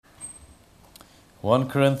1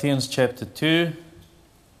 Corinthians chapter 2,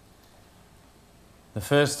 the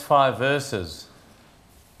first 5 verses.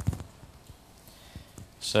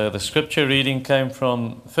 So the scripture reading came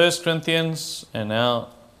from 1 Corinthians and now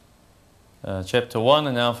chapter 1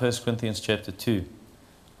 and now 1 Corinthians chapter 2,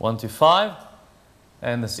 1 to 5.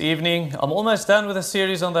 And this evening, I'm almost done with a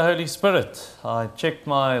series on the Holy Spirit. I checked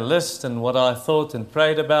my list and what I thought and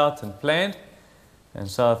prayed about and planned. And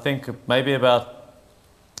so I think maybe about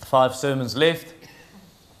 5 sermons left.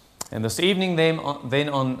 And this evening then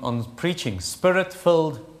on preaching,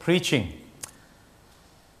 Spirit-filled preaching.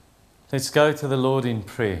 Let's go to the Lord in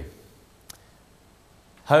prayer.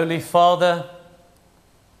 Holy Father,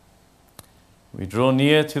 we draw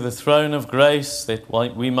near to the throne of grace that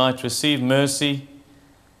we might receive mercy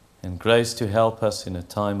and grace to help us in a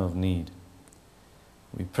time of need.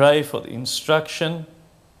 We pray for the instruction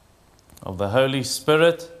of the Holy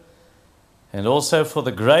Spirit and also for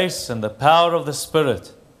the grace and the power of the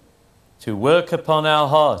Spirit to work upon our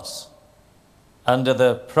hearts under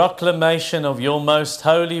the proclamation of your most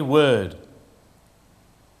holy word,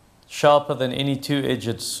 sharper than any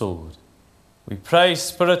two-edged sword. We pray,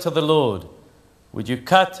 Spirit of the Lord, would you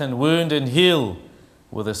cut and wound and heal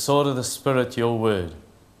with the sword of the Spirit your word.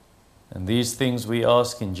 And these things we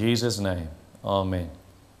ask in Jesus' name. Amen.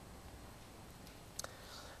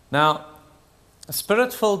 Now,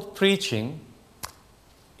 Spirit-filled preaching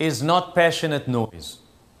is not passionate noise.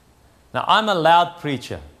 Now, I'm a loud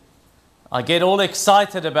preacher. I get all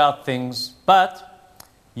excited about things, but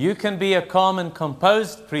you can be a calm and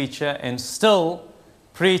composed preacher and still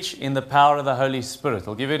preach in the power of the Holy Spirit.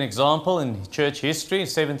 I'll give you an example in church history,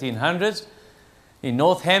 1700s. In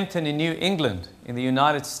Northampton in New England, in the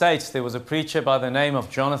United States, there was a preacher by the name of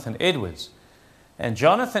Jonathan Edwards. And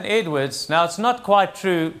Jonathan Edwards, now it's not quite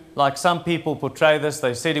true like some people portray this.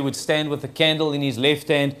 They said he would stand with a candle in his left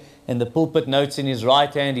hand and the pulpit notes in his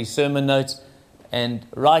right hand, his sermon notes, and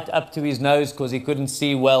right up to his nose because he couldn't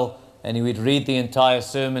see well, and he would read the entire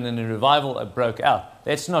sermon and a revival broke out.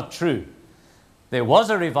 That's not true. There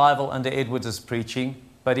was a revival under Edwards' preaching,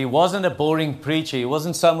 but he wasn't a boring preacher. He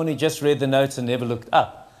wasn't someone who just read the notes and never looked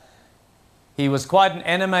up. He was quite an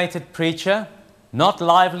animated preacher, not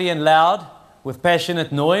lively and loud, with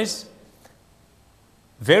passionate noise,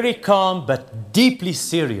 very calm but deeply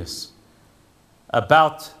serious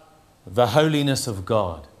about the holiness of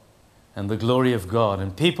God and the glory of God.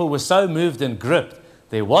 And people were so moved and gripped.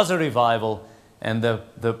 There was a revival, and the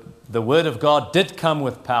Word of God did come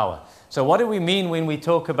with power. So what do we mean when we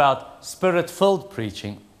talk about Spirit-filled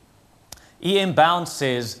preaching? E.M. Bounds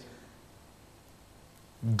says,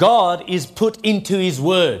 God is put into His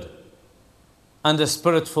Word under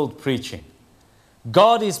Spirit-filled preaching.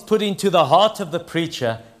 God is put into the heart of the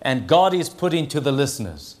preacher, and God is put into the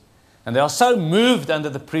listeners. And they are so moved under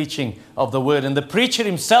the preaching of the Word. And the preacher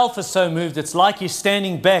himself is so moved, it's like he's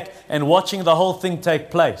standing back and watching the whole thing take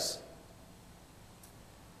place.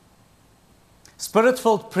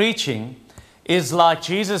 Spirit-filled preaching is like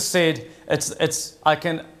Jesus said, I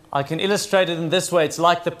can illustrate it in this way. It's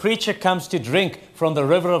like the preacher comes to drink from the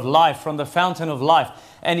river of life, from the fountain of life.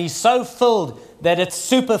 And he's so filled that it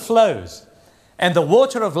superflows. And the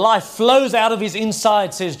water of life flows out of his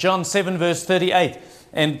inside, says John 7 verse 38.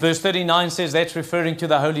 And verse 39 says that's referring to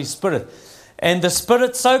the Holy Spirit. And the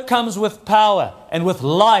Spirit so comes with power and with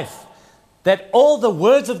life that all the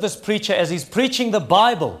words of this preacher, as he's preaching the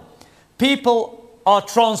Bible, people are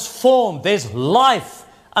transformed. There's life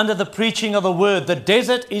under the preaching of the Word. The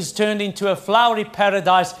desert is turned into a flowery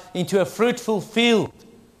paradise, into a fruitful field.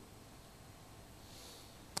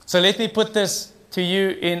 So let me put this to you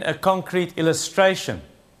in a concrete illustration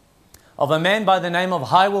of a man by the name of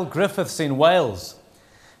Hywel Griffiths in Wales.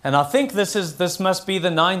 And I think this must be the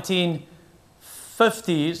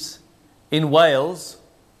 1950s in Wales.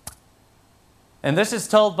 And this is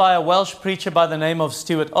told by a Welsh preacher by the name of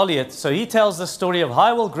Stuart Olliott. So he tells the story of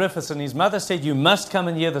Hywel Griffiths, and his mother said, you must come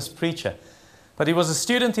and hear this preacher. But he was a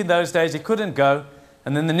student in those days, he couldn't go.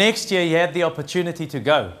 And then the next year he had the opportunity to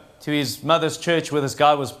go to his mother's church where this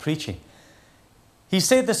guy was preaching. He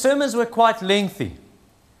said the sermons were quite lengthy,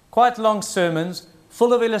 quite long sermons,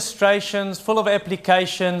 full of illustrations, full of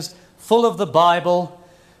applications, full of the Bible.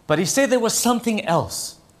 But he said there was something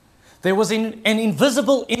else. There was an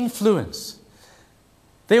invisible influence.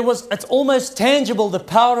 It's almost tangible, the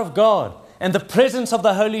power of God and the presence of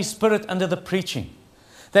the Holy Spirit under the preaching.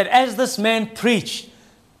 That as this man preached,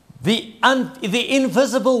 the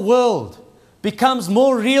invisible world becomes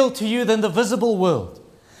more real to you than the visible world.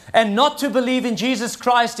 And not to believe in Jesus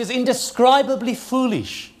Christ is indescribably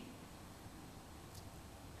foolish.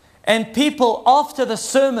 And people, after the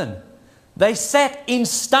sermon, they sat in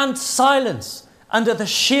stunned silence, under the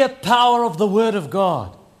sheer power of the Word of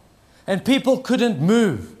God. And people couldn't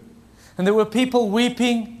move. And there were people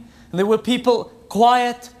weeping, and there were people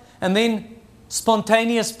quiet, and then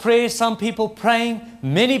spontaneous prayer, some people praying.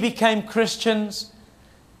 Many became Christians.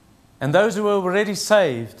 And those who were already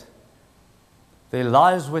saved, their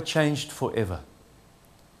lives were changed forever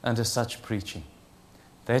under such preaching.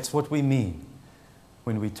 That's what we mean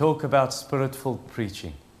when we talk about Spirit-filled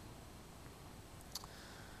preaching.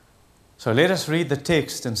 So let us read the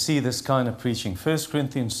text and see this kind of preaching. 1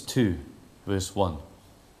 Corinthians 2, verse 1.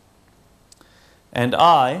 And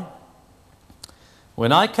I,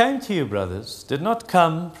 when I came to you, brothers, did not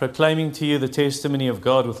come proclaiming to you the testimony of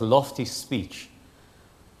God with lofty speech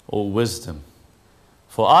or wisdom.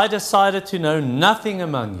 For I decided to know nothing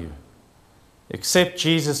among you except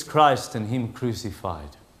Jesus Christ and Him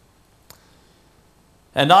crucified.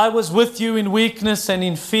 And I was with you in weakness and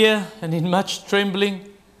in fear and in much trembling.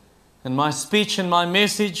 And my speech and my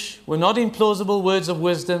message were not in plausible words of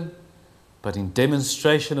wisdom, but in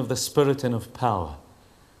demonstration of the Spirit and of power,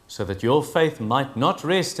 so that your faith might not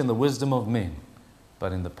rest in the wisdom of men,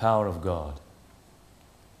 but in the power of God.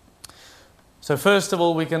 So first of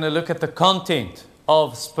all, we're going to look at the content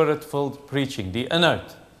of Spirit-filled preaching, die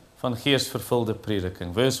inhoud van gees-vervulde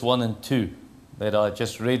prediking, verse 1 and 2 that I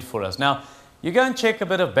just read for us. Now, you go and check a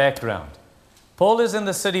bit of background. Paul is in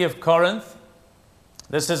the city of Corinth.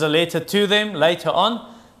 This is a letter to them later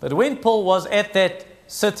on. But when Paul was at that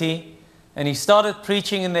city and he started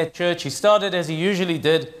preaching in that church, he started as he usually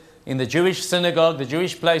did in the Jewish synagogue, the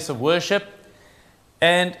Jewish place of worship.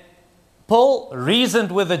 And Paul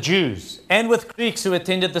reasoned with the Jews and with Greeks who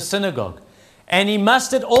attended the synagogue. And he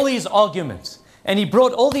mustered all these arguments. And he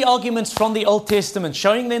brought all the arguments from the Old Testament,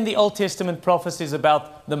 showing them the Old Testament prophecies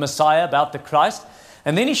about the Messiah, about the Christ.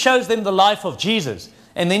 And then he shows them the life of Jesus.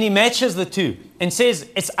 And then he matches the two and says,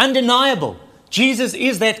 it's undeniable. Jesus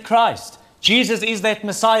is that Christ. Jesus is that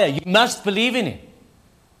Messiah. You must believe in Him.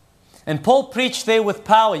 And Paul preached there with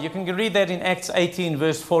power. You can read that in Acts 18,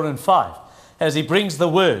 verse 4 and 5, as he brings the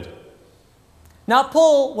word. Now,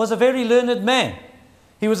 Paul was a very learned man.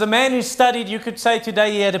 He was a man who studied, you could say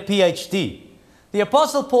today he had a PhD. The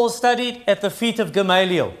Apostle Paul studied at the feet of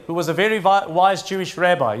Gamaliel, who was a very wise Jewish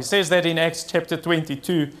rabbi. He says that in Acts chapter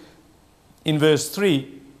 22, in verse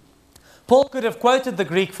 3. Paul could have quoted the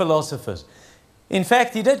Greek philosophers. In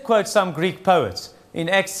fact, he did quote some Greek poets. In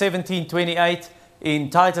Acts 17:28, in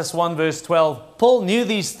Titus 1 verse 12, Paul knew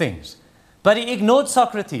these things. But he ignored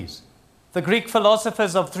Socrates, the Greek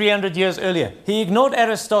philosophers of 300 years earlier. He ignored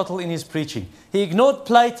Aristotle in his preaching. He ignored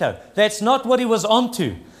Plato. That's not what he was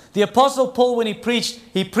onto. The Apostle Paul, when he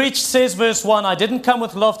preached, says verse 1, I didn't come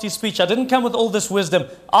with lofty speech. I didn't come with all this wisdom.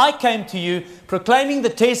 I came to you proclaiming the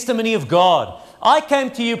testimony of God. I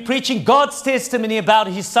came to you preaching God's testimony about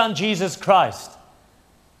His Son, Jesus Christ.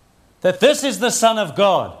 That this is the Son of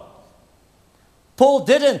God. Paul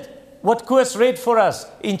didn't, what Koos read for us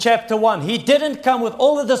in chapter 1, he didn't come with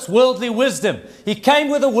all of this worldly wisdom. He came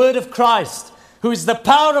with the word of Christ, who is the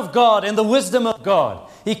power of God and the wisdom of God.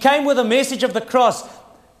 He came with a message of the cross,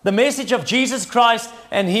 the message of Jesus Christ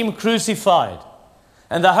and Him crucified.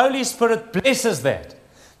 And the Holy Spirit blesses that.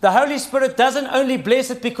 The Holy Spirit doesn't only bless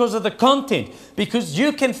it because of the content, because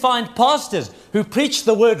you can find pastors who preach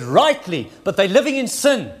the word rightly, but they're living in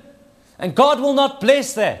sin. And God will not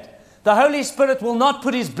bless that. The Holy Spirit will not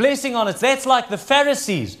put His blessing on it. That's like the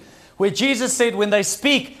Pharisees, where Jesus said when they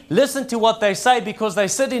speak, listen to what they say because they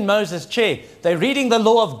sit in Moses' chair. They're reading the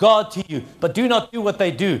law of God to you, but do not do what they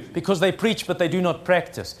do because they preach, but they do not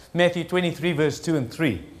practice. Matthew 23, verse 2 and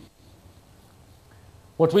 3.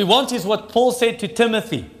 What we want is what Paul said to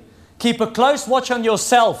Timothy. Keep a close watch on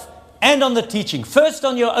yourself and on the teaching. First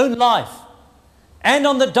on your own life and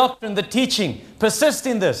on the doctrine, the teaching. Persist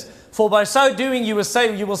in this. For by so doing you will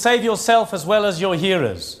save yourself as well as your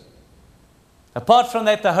hearers. Apart from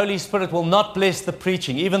that, the Holy Spirit will not bless the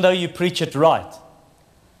preaching, even though you preach it right.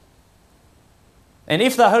 And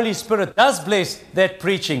if the Holy Spirit does bless that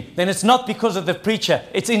preaching, then it's not because of the preacher.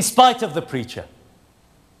 It's in spite of the preacher.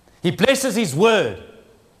 He blesses His word.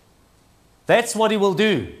 That's what He will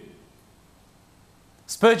do.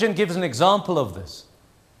 Spurgeon gives an example of this.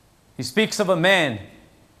 He speaks of a man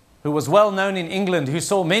who was well known in England, who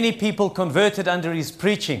saw many people converted under his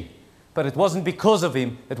preaching. But it wasn't because of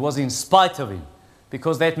him, it was in spite of him.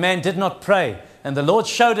 Because that man did not pray. And the Lord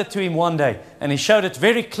showed it to him one day. And He showed it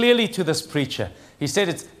very clearly to this preacher. He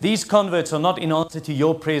said, these converts are not in answer to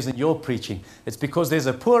your prayers and your preaching. It's because there's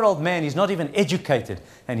a poor old man, he's not even educated.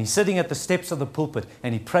 And he's sitting at the steps of the pulpit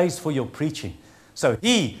and he prays for your preaching. So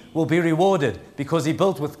he will be rewarded because he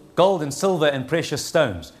built with gold and silver and precious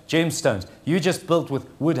stones, gemstones. You just built with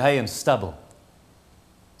wood, hay and stubble.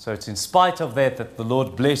 So it's in spite of that that the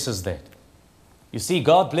Lord blesses that. You see,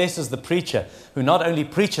 God blesses the preacher who not only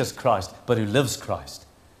preaches Christ, but who lives Christ.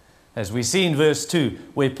 As we see in verse 2,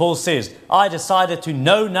 where Paul says, I decided to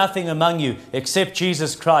know nothing among you except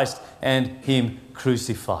Jesus Christ and Him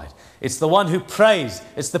crucified. It's the one who prays.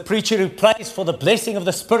 It's the preacher who prays for the blessing of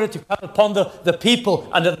the Spirit to come upon the people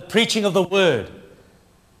under the preaching of the Word.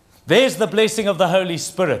 There's the blessing of the Holy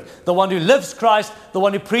Spirit. The one who lives Christ, the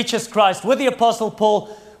one who preaches Christ. With the Apostle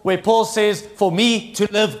Paul, where Paul says, for me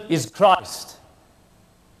to live is Christ.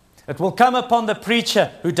 It will come upon the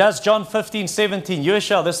preacher who does John 15:17.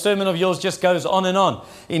 Yeshua, this sermon of yours just goes on and on.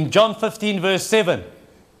 In John 15 verse 7,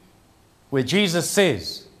 where Jesus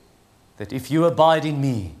says that if you abide in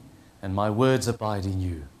me and my words abide in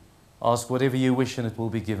you, ask whatever you wish and it will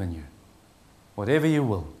be given you. Whatever you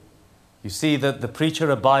will. You see that the preacher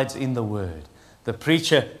abides in the word. The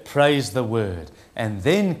preacher prays the word. And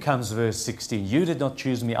then comes verse 16. You did not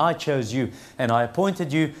choose me, I chose you. And I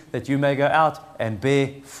appointed you that you may go out and bear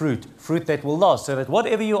fruit. Fruit that will last. So that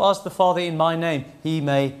whatever you ask the Father in my name, He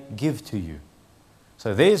may give to you.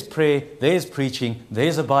 So there's prayer, there's preaching,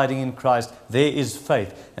 there's abiding in Christ, there is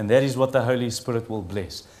faith. And that is what the Holy Spirit will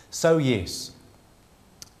bless. So yes,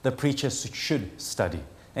 the preacher should study.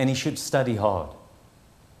 And he should study hard.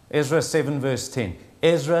 Ezra 7 verse 10.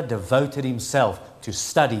 Ezra devoted himself to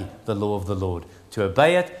study the law of the Lord, to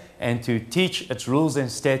obey it, and to teach its rules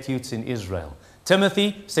and statutes in Israel.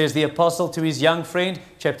 Timothy, says the apostle to his young friend,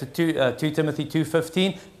 chapter 2 Timothy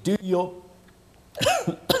 2:15, do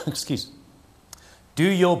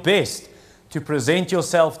your best to present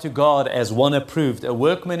yourself to God as one approved, a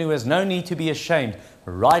workman who has no need to be ashamed,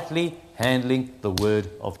 rightly handling the word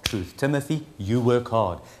of truth. Timothy, you work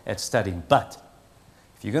hard at studying, but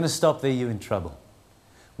if you're going to stop there, you're in trouble.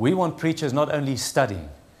 We want preachers not only studying,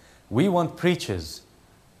 we want preachers,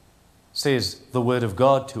 says the Word of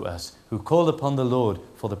God to us, who call upon the Lord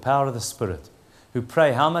for the power of the Spirit, who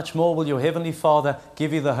pray, how much more will your Heavenly Father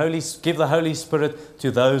give the Holy Spirit to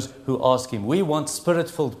those who ask Him? We want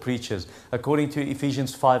Spirit-filled preachers, according to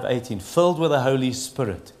Ephesians 5:18, filled with the Holy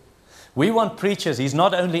Spirit. We want preachers, He's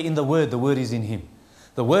not only in the Word is in Him.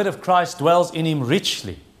 The Word of Christ dwells in Him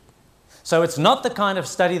richly. So it's not the kind of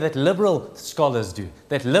study that liberal scholars do,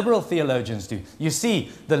 that liberal theologians do. You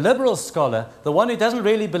see, the liberal scholar, the one who doesn't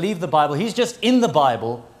really believe the Bible, he's just in the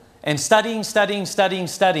Bible and studying,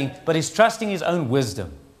 but he's trusting his own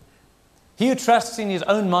wisdom. He who trusts in his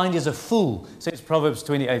own mind is a fool, says Proverbs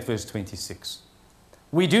 28 verse 26.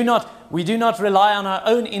 We do not rely on our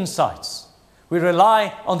own insights. We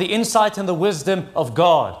rely on the insight and the wisdom of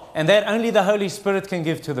God, and that only the Holy Spirit can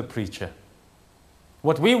give to the preacher.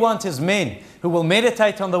 What we want is men who will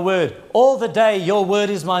meditate on the Word. All the day, your Word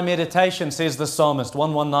is my meditation, says the psalmist,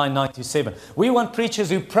 119:97. We want preachers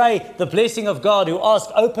who pray the blessing of God, who ask,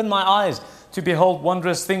 open my eyes to behold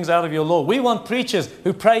wondrous things out of your law. We want preachers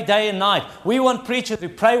who pray day and night. We want preachers who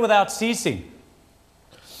pray without ceasing.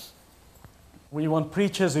 We want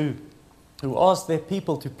preachers who ask their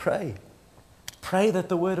people to pray. Pray that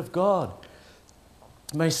the Word of God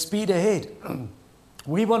may speed ahead.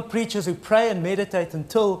 We want preachers who pray and meditate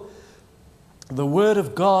until the Word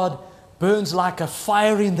of God burns like a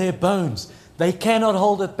fire in their bones. They cannot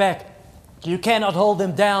hold it back. You cannot hold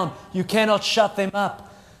them down. You cannot shut them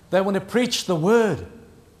up. They want to preach the Word.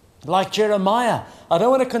 Like Jeremiah. I don't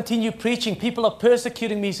want to continue preaching. People are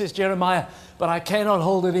persecuting me, says Jeremiah, but I cannot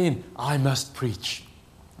hold it in. I must preach.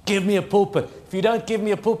 Give me a pulpit. If you don't give me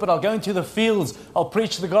a pulpit, I'll go into the fields. I'll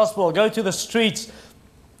preach the gospel. I'll go to the streets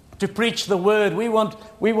to preach the word. We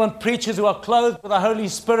want preachers who are clothed with the Holy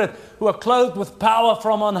Spirit, who are clothed with power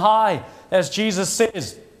from on high, as Jesus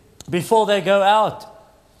says, before they go out.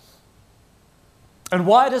 And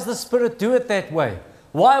why does the Spirit do it that way?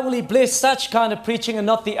 Why will He bless such kind of preaching and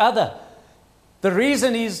not the other? The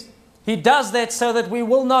reason is He does that so that we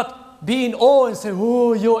will not be in awe and say,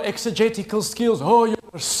 oh, your exegetical skills, oh, your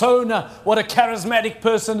persona, what a charismatic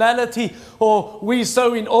personality, or we're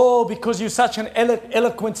so in awe because you're such an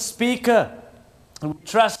eloquent speaker. And we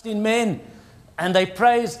trust in men, and they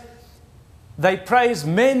praise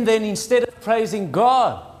men then instead of praising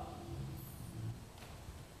God.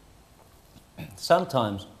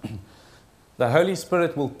 Sometimes the Holy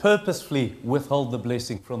Spirit will purposefully withhold the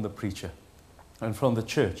blessing from the preacher and from the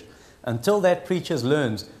church until that preacher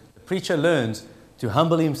learns to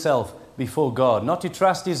humble himself before God, not to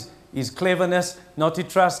trust his cleverness, not to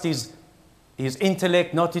trust his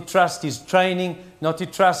intellect, not to trust his training, not to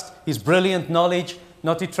trust his brilliant knowledge,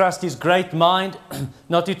 not to trust his great mind,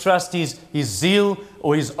 not to trust his zeal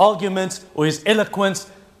or his arguments or his eloquence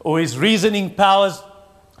or his reasoning powers,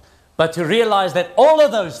 but to realize that all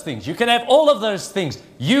of those things, you can have all of those things.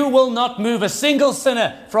 You will not move a single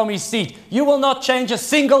sinner from his seat. You will not change a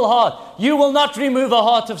single heart. You will not remove a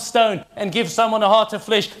heart of stone and give someone a heart of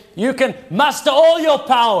flesh. You can muster all your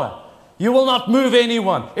power. You will not move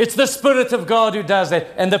anyone. It's the Spirit of God who does that.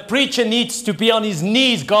 And the preacher needs to be on his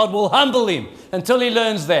knees. God will humble him until he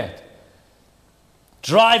learns that.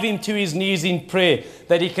 Drive him to his knees in prayer,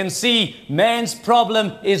 that he can see man's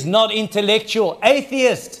problem is not intellectual.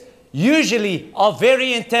 Atheists usually are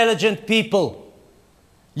very intelligent people.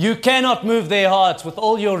 You cannot move their hearts with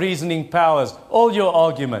all your reasoning powers, all your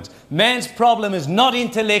arguments. Man's problem is not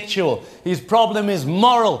intellectual. His problem is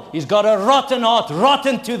moral. He's got a rotten heart,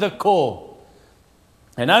 rotten to the core.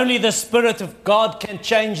 And only the Spirit of God can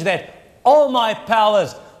change that. All my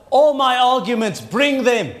powers, all my arguments, bring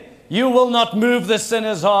them. You will not move the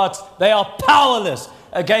sinner's hearts. They are powerless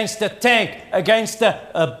against a tank, against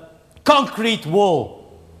a concrete wall.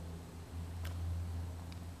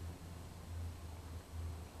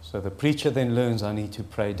 So the preacher then learns, I need to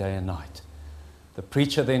pray day and night. The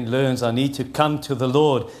preacher then learns, I need to come to the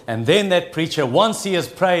Lord. And then that preacher, once he has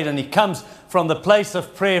prayed and he comes from the place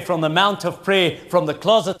of prayer, from the mount of prayer, from the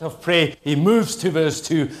closet of prayer, he moves to verse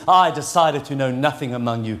 2. I decided to know nothing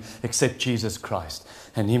among you except Jesus Christ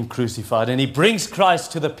and him crucified. And he brings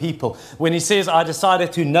Christ to the people. When he says, I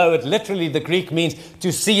decided to know, it literally, the Greek means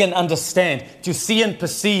to see and understand, to see and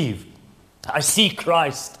perceive. I see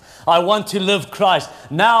Christ. I want to live Christ.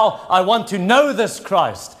 Now I want to know this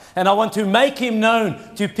Christ. And I want to make him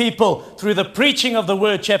known to people through the preaching of the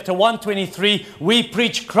word. Chapter 123, we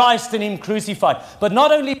preach Christ and him crucified. But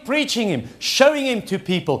not only preaching him, showing him to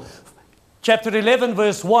people. Chapter 11,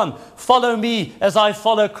 verse 1, follow me as I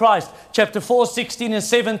follow Christ. Chapter 4, 16 and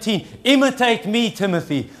 17, imitate me,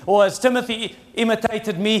 Timothy. Or as Timothy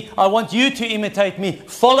imitated me, I want you to imitate me.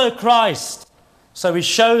 Follow Christ. So he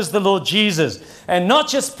shows the Lord Jesus. And not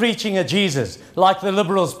just preaching a Jesus, like the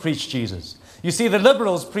liberals preach Jesus. You see, the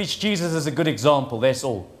liberals preach Jesus as a good example, that's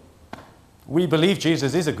all. We believe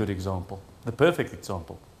Jesus is a good example, the perfect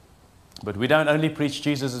example. But we don't only preach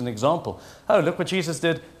Jesus as an example. Oh, look what Jesus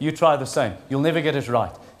did. You try the same. You'll never get it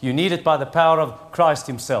right. You need it by the power of Christ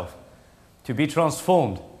himself to be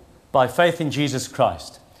transformed by faith in Jesus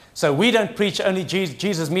Christ. So we don't preach only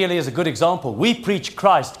Jesus merely as a good example. We preach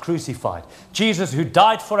Christ crucified. Jesus who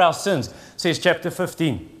died for our sins, says chapter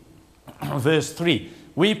 15, verse 3.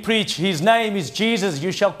 We preach his name is Jesus.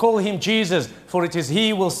 You shall call him Jesus, for it is he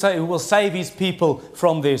who will save his people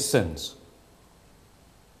from their sins.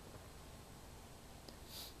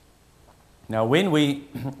 Now, when we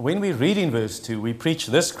read in verse 2, we preach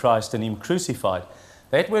this Christ and him crucified.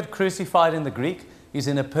 That word crucified in the Greek is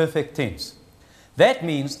in a perfect tense. That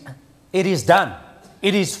means it is done.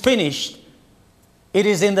 It is finished. It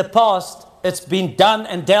is in the past. It's been done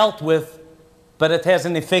and dealt with, but it has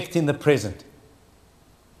an effect in the present.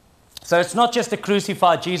 So it's not just a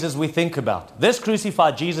crucified Jesus we think about. This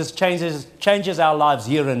crucified Jesus changes our lives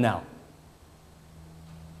here and now.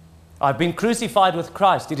 I've been crucified with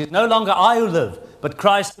Christ. It is no longer I who live, but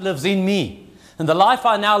Christ lives in me. And the life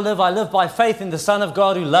I now live, I live by faith in the Son of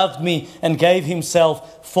God who loved me and gave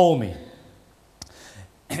himself for me.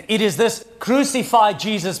 It is this crucified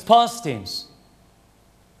Jesus, past tense.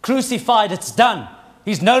 Crucified, it's done.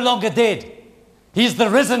 He's no longer dead. He's the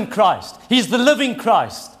risen Christ. He's the living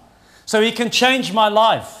Christ. So he can change my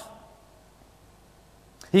life.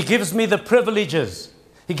 He gives me the privileges.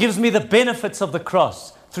 He gives me the benefits of the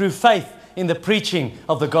cross through faith in the preaching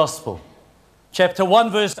of the gospel. Chapter 1,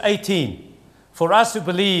 verse 18. For us who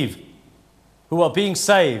believe, who are being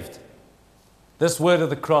saved, this word of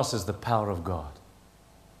the cross is the power of God.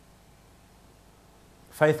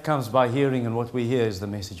 Faith comes by hearing, and what we hear is the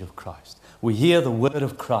message of Christ. We hear the word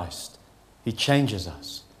of Christ. He changes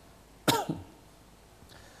us.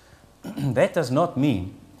 That does not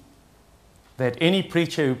mean that any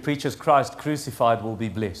preacher who preaches Christ crucified will be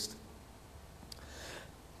blessed.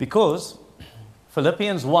 Because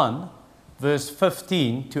Philippians 1, verse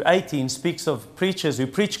 15 to 18 speaks of preachers who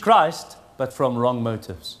preach Christ, but from wrong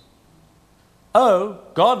motives. Oh,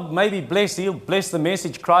 God maybe bless, he'll bless the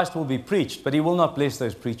message, Christ will be preached, but he will not bless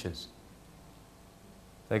those preachers.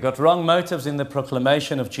 They got wrong motives in the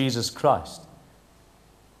proclamation of Jesus Christ.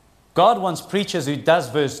 God wants preachers who does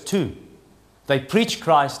verse 2. They preach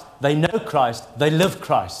Christ, they know Christ, they live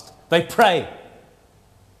Christ, they pray.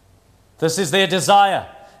 This is their desire.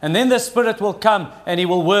 And then the Spirit will come and he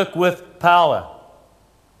will work with power.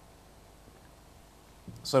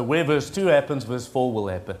 So where verse 2 happens, verse 4 will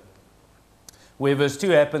happen. Where verse 2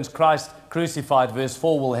 happens, Christ crucified, verse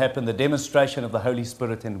 4 will happen, the demonstration of the Holy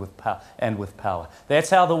Spirit and with power. That's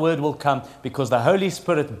how the word will come, because the Holy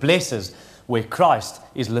Spirit blesses where Christ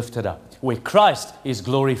is lifted up, where Christ is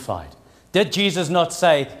glorified. Did Jesus not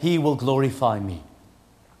say, He will glorify me?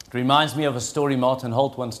 It reminds me of a story Martin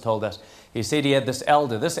Holt once told us. He said he had this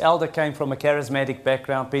elder. This elder came from a charismatic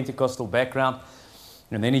background, Pentecostal background,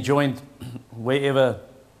 and then he joined wherever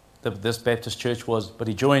this Baptist church was, but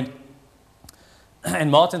he joined.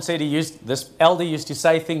 And Martin said this elder used to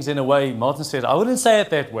say things in a way, Martin said, I wouldn't say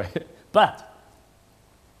it that way. But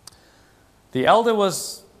the elder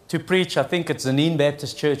was to preach, I think it's Zanin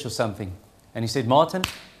Baptist Church or something. And he said, Martin,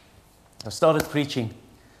 I started preaching.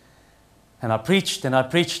 And I preached and I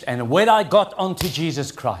preached. And when I got onto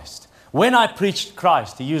Jesus Christ, when I preached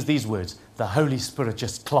Christ, he used these words, the Holy Spirit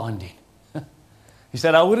just climbed in. He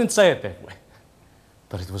said, I wouldn't say it that way.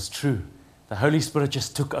 But it was true. The Holy Spirit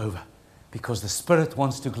just took over. Because the Spirit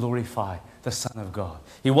wants to glorify the Son of God.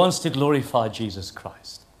 He wants to glorify Jesus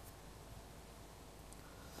Christ.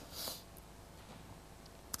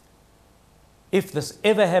 If this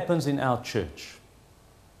ever happens in our church,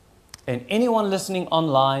 and anyone listening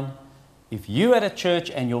online, if you at a church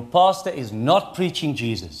and your pastor is not preaching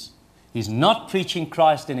Jesus, he's not preaching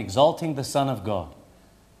Christ and exalting the Son of God,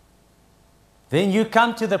 then you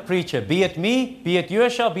come to the preacher, be it me, be it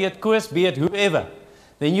Joshua, be it Koos, be it whoever.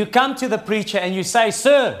 Then you come to the preacher and you say,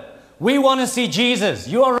 Sir, we want to see Jesus.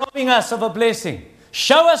 You are robbing us of a blessing.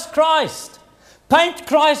 Show us Christ. Paint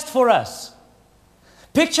Christ for us.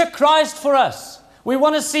 Picture Christ for us. We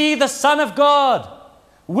want to see the Son of God,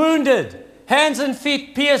 wounded, hands and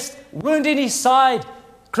feet pierced, wound in his side,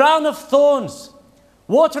 crown of thorns,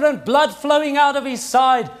 water and blood flowing out of his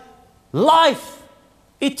side, life,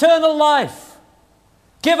 eternal life.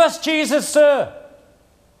 Give us Jesus, sir.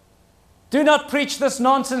 Do not preach this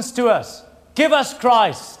nonsense to us. Give us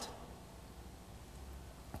Christ.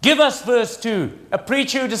 Give us verse 2. A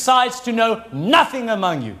preacher who decides to know nothing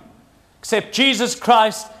among you except Jesus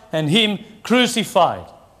Christ and Him crucified.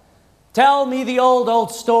 Tell me the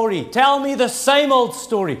old story. Tell me the same old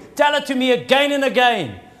story. Tell it to me again and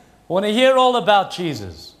again. I want to hear all about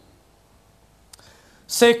Jesus.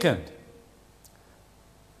 Second,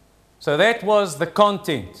 so that was the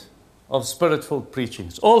content of Spirit-filled preaching.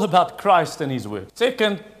 It's all about Christ and His Word.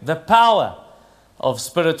 Second, the power of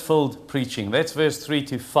Spirit-filled preaching. That's verse 3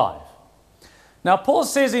 to 5. Now, Paul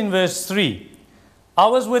says in verse 3, I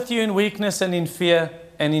was with you in weakness and in fear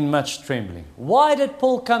and in much trembling. Why did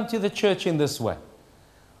Paul come to the church in this way?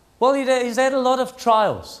 Well, he's had a lot of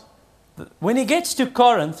trials. When he gets to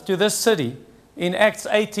Corinth, to this city, in Acts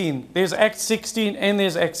 18, there's Acts 16 and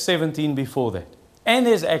there's Acts 17 before that. And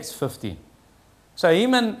there's Acts 15. So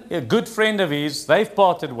him and a good friend of his, they've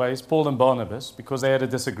parted ways, Paul and Barnabas, because they had a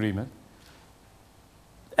disagreement.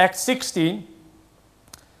 Acts 16,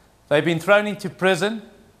 they've been thrown into prison.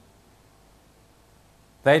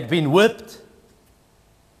 They'd been whipped.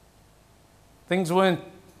 Things weren't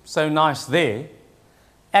so nice there.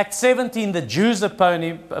 Acts 17, the Jews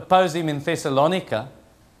oppose him in Thessalonica.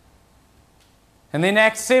 And then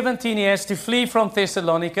Acts 17, he has to flee from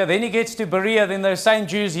Thessalonica. Then he gets to Berea. Then those same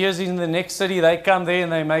Jews, here's in the next city. They come there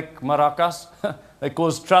and they make maracas. They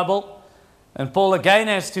cause trouble. And Paul again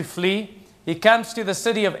has to flee. He comes to the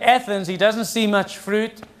city of Athens. He doesn't see much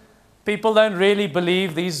fruit. People don't really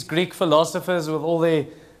believe these Greek philosophers with all their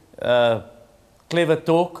clever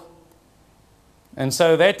talk. And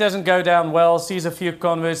so that doesn't go down well. Sees a few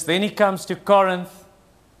converts. Then he comes to Corinth.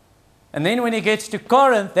 And then when he gets to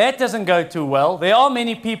Corinth, that doesn't go too well. There are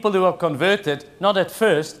many people who are converted, not at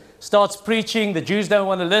first. Starts preaching. The Jews don't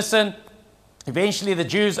want to listen. Eventually the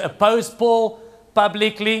Jews oppose Paul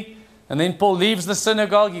publicly. And then Paul leaves the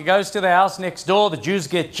synagogue. He goes to the house next door. The Jews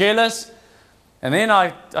get jealous. And then I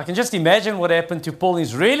can just imagine what happened to Paul.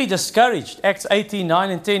 He's really discouraged. Acts 18, 9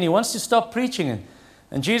 and 10. He wants to stop preaching.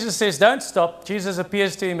 And Jesus says, don't stop. Jesus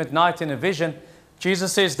appears to him at night in a vision.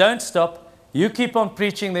 Jesus says, don't stop. You keep on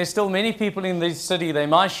preaching. There's still many people in this city. They're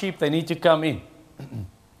my sheep. They need to come in.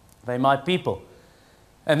 They're my people.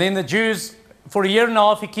 And then the Jews, for a year and a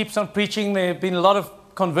half, he keeps on preaching. There have been a lot of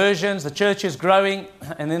conversions. The church is growing.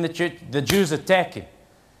 And then the Jews attack him.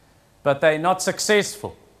 But they're not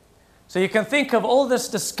successful. So you can think of all this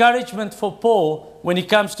discouragement for Paul when he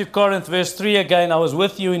comes to Corinth, verse 3 again. I was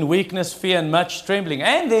with you in weakness, fear, and much trembling.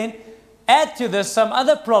 And then add to this some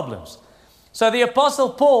other problems. So the Apostle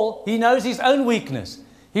Paul, he knows his own weakness.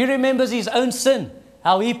 He remembers his own sin,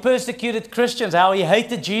 how he persecuted Christians, how he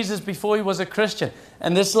hated Jesus before he was a Christian.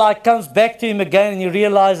 And this comes back to him again and he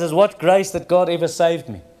realizes what grace that God ever saved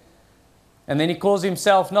me. And then he calls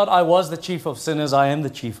himself not I was the chief of sinners, I am the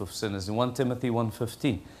chief of sinners in 1 Timothy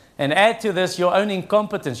 1:15. And add to this your own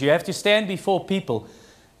incompetence. You have to stand before people.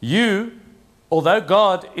 You, although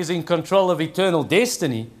God is in control of eternal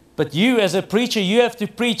destiny, but you as a preacher, you have to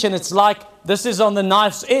preach, and it's like this is on the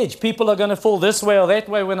knife's edge. People are going to fall this way or that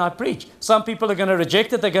way when I preach. Some people are going to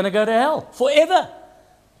reject it. They're going to go to hell forever.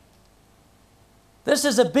 This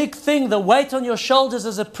is a big thing, the weight on your shoulders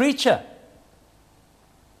as a preacher.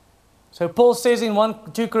 So Paul says in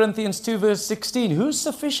 2 Corinthians 2 verse 16, who's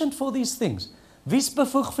sufficient for these things? Wie's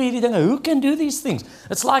bevoeg vir hierdie dinge? Who can do these things?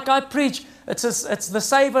 It's like I preach. It's the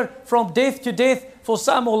savor from death to death for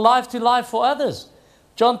some or life to life for others.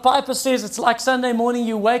 John Piper says it's like Sunday morning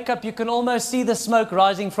you wake up, you can almost see the smoke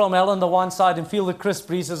rising from hell on the one side and feel the crisp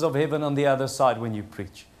breezes of heaven on the other side when you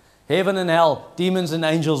preach. Heaven and hell, demons and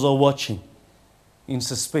angels are watching in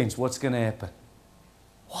suspense. What's going to happen?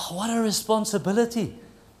 Wow, what a responsibility.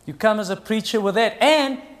 You come as a preacher with that.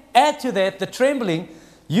 And add to that the trembling.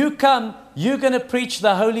 You come, you're going to preach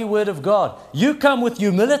the holy word of God. You come with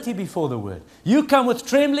humility before the word. You come with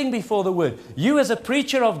trembling before the word. You as a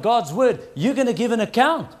preacher of God's word, you're going to give an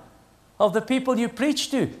account of the people you preach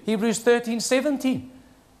to. Hebrews 13:17.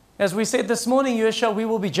 As we said this morning, we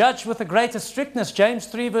will be judged with the greatest strictness. James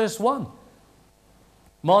 3 verse 1.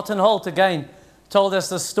 Martin Holt again told us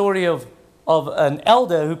the story of an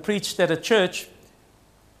elder who preached at a church.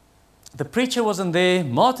 The preacher wasn't there.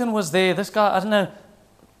 Martin was there. This guy, I don't know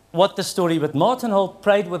what the story, but Martin Holt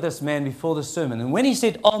prayed with this man before the sermon. And when he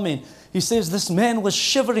said amen, he says this man was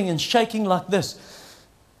shivering and shaking like this.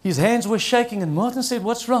 His hands were shaking. And Martin said,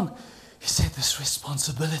 what's wrong? He said, this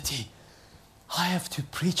responsibility. I have to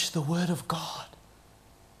preach the word of God.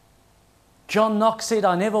 John Knox said,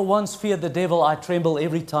 I never once feared the devil. I tremble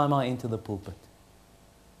every time I enter the pulpit.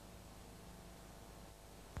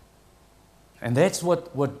 And that's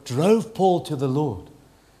what drove Paul to the Lord.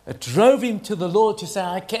 It drove him to the Lord to say,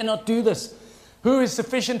 I cannot do this. Who is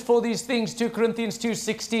sufficient for these things? 2 Corinthians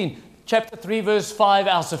 2:16, chapter 3, verse 5,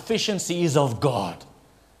 our sufficiency is of God.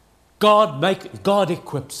 God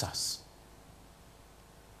equips us.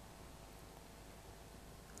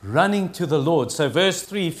 Running to the Lord. So verse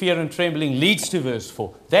 3, fear and trembling, leads to verse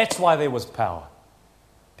 4. That's why there was power.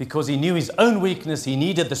 Because he knew his own weakness. He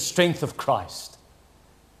needed the strength of Christ.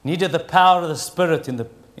 Needed the power of the Spirit in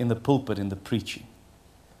the pulpit, in the preaching.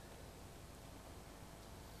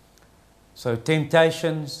 So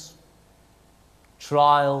temptations,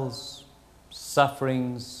 trials,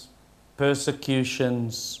 sufferings,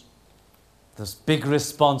 persecutions, this big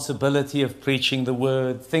responsibility of preaching the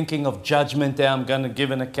word, thinking of judgment day, I'm going to give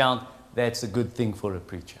an account, that's a good thing for a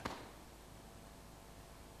preacher.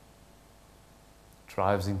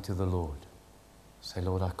 Drives him to the Lord. Say,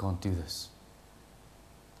 Lord, I can't do this.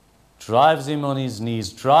 Drives him on his knees,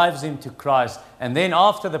 drives him to Christ, and then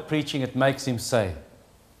after the preaching it makes him say,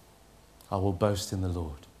 I will boast in the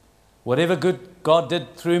Lord. Whatever good God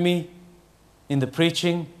did through me in the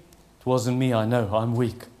preaching, it wasn't me, I know, I'm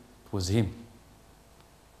weak. It was him.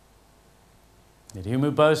 Let him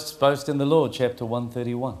who boasts, boast in the Lord, chapter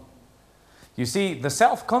 131. You see, the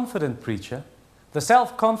self-confident preacher, the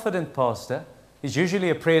self-confident pastor, is usually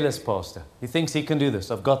a prayerless pastor. He thinks he can do this.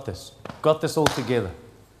 I've got this all together.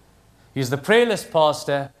 He's the prayerless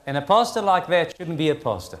pastor, and a pastor like that shouldn't be a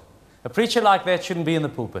pastor. A preacher like that shouldn't be in the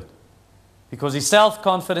pulpit. Because he's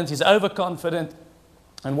self-confident, he's overconfident.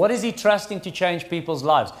 And what is he trusting to change people's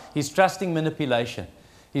lives? He's trusting manipulation.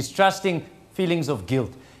 He's trusting feelings of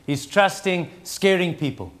guilt. He's trusting scaring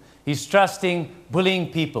people. He's trusting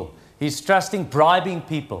bullying people. He's trusting bribing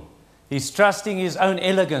people. He's trusting his own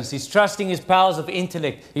elegance. He's trusting his powers of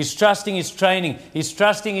intellect. He's trusting his training. He's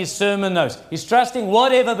trusting his sermon notes. He's trusting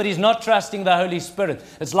whatever, but he's not trusting the Holy Spirit.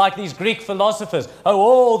 It's like these Greek philosophers. Oh,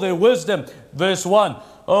 all their wisdom. Verse 1.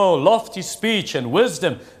 Oh, lofty speech and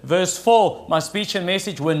wisdom. Verse 4, my speech and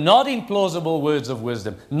message were not implausible words of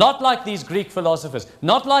wisdom. Not like these Greek philosophers.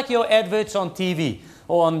 Not like your adverts on TV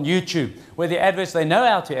or on YouTube, where the adverts, they know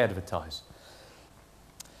how to advertise.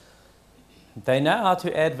 They know how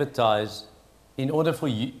to advertise in order for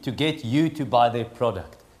you to get you to buy their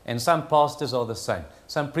product. And some pastors are the same.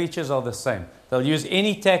 Some preachers are the same. They'll use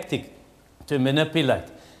any tactic to manipulate.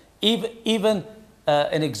 Even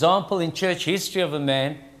an example in church history of a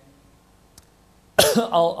man,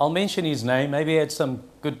 I'll mention his name, maybe he had some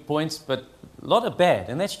good points, but a lot of bad,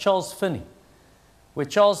 and that's Charles Finney, where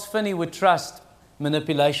Charles Finney would trust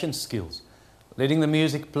manipulation skills, letting the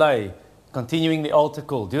music play, continuing the altar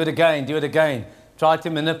call, do it again, try to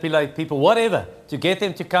manipulate people, whatever, to get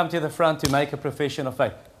them to come to the front to make a profession of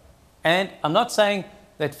faith. And I'm not saying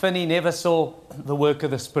that Finney never saw the work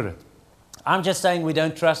of the Spirit. I'm just saying we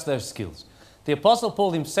don't trust those skills. The Apostle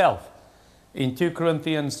Paul himself, in 2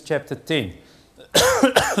 Corinthians chapter 10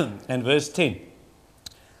 and verse 10,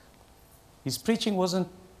 his preaching wasn't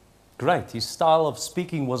great. His style of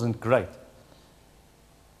speaking wasn't great.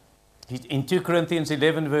 In 2 Corinthians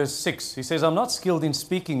 11 verse 6, he says, I'm not skilled in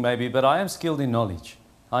speaking maybe, but I am skilled in knowledge.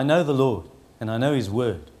 I know the Lord and I know His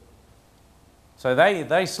word. So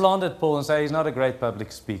they slandered Paul and say he's not a great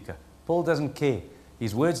public speaker. Paul doesn't care.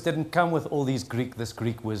 His words didn't come with all this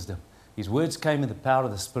Greek wisdom. His words came in the power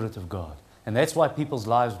of the Spirit of God. And that's why people's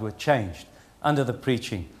lives were changed under the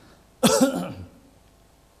preaching.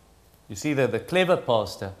 You see, the clever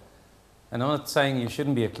pastor, and I'm not saying you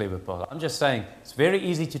shouldn't be a clever pastor. I'm just saying it's very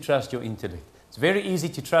easy to trust your intellect. It's very easy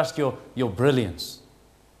to trust your brilliance.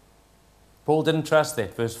 Paul didn't trust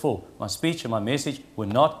that. Verse 4, my speech and my message were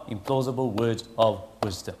not implausible words of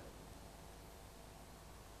wisdom.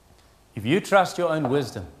 If you trust your own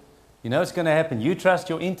wisdom, you know what's going to happen. You trust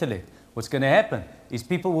your intellect. What's going to happen is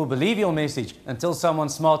people will believe your message until someone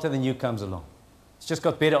smarter than you comes along. It's just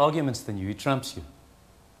got better arguments than you. He trumps you.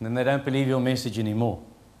 And then they don't believe your message anymore.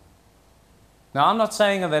 Now, I'm not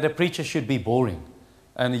saying that a preacher should be boring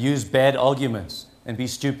and use bad arguments and be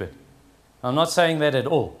stupid. I'm not saying that at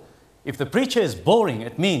all. If the preacher is boring,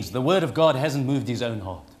 it means the Word of God hasn't moved his own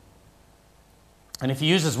heart. And if he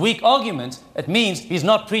uses weak arguments, it means he's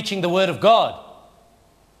not preaching the Word of God.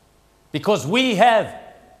 Because we have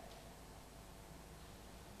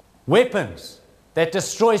weapons that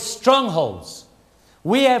destroy strongholds.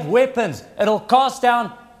 We have weapons that will cast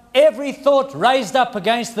down every thought raised up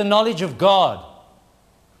against the knowledge of God.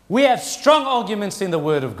 We have strong arguments in the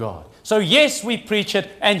Word of God. So yes, we preach it,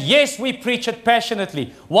 and yes, we preach it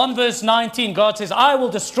passionately. 1 verse 19, God says, I will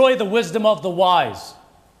destroy the wisdom of the wise.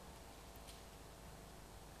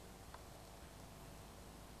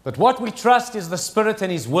 But what we trust is the Spirit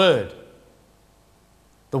and His Word.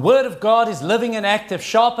 The Word of God is living and active,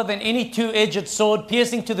 sharper than any two-edged sword,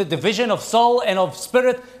 piercing to the division of soul and of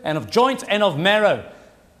spirit and of joint and of marrow,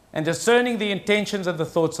 and discerning the intentions and the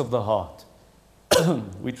thoughts of the heart.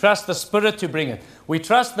 We trust the Spirit to bring it. We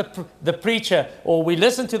trust the preacher, or we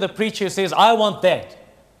listen to the preacher who says, I want that.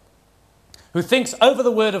 Who thinks over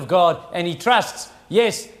the Word of God, and he trusts,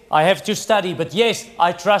 yes, I have to study, but yes,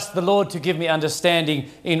 I trust the Lord to give me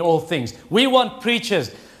understanding in all things. We want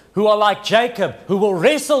preachers who are like Jacob, who will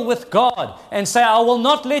wrestle with God and say, I will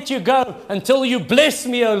not let you go until you bless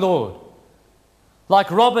me, O Lord.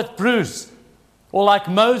 Like Robert Bruce, or like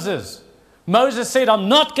Moses. Moses said, I'm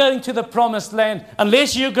not going to the promised land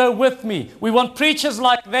unless you go with me. We want preachers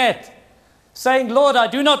like that, saying, Lord, I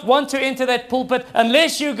do not want to enter that pulpit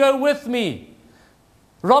unless you go with me.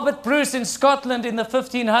 Robert Bruce in Scotland in the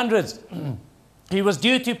 1500s, he was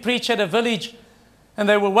due to preach at a village, and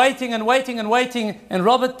they were waiting and waiting and waiting, and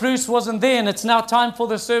Robert Bruce wasn't there, and it's now time for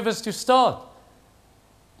the service to start.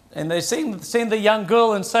 And they send the young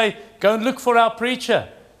girl and say, go and look for our preacher.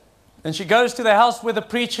 And she goes to the house where the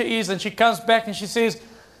preacher is, and she comes back and she says,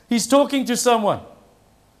 he's talking to someone.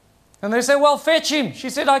 And they say, well, fetch him. She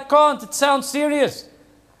said, I can't. It sounds serious.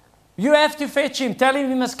 You have to fetch him. Tell him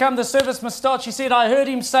he must come. The service must start. She said, I heard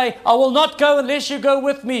him say, I will not go unless you go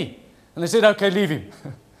with me. And they said, okay, leave him.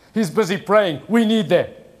 He's busy praying. We need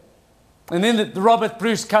that. And then the Robert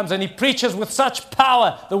Bruce comes and he preaches with such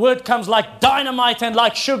power. The word comes like dynamite and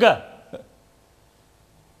like sugar.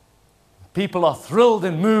 People are thrilled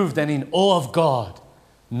and moved and in awe of God,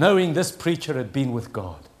 knowing this preacher had been with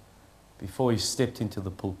God before he stepped into the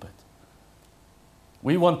pulpit.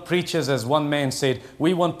 We want preachers, as one man said,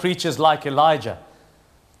 we want preachers like Elijah.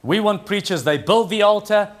 We want preachers, they build the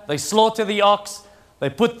altar, they slaughter the ox, they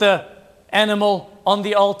put the animal on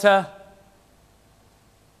the altar,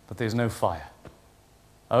 but there's no fire.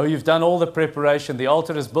 Oh, you've done all the preparation, the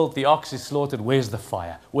altar is built, the ox is slaughtered, where's the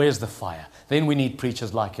fire? Where's the fire? Then we need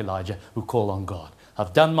preachers like Elijah who call on God.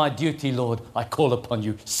 I've done my duty, Lord, I call upon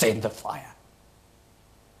you, send the fire.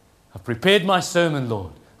 I've prepared my sermon,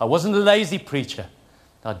 Lord. I wasn't a lazy preacher.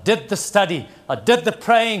 I did the study, I did the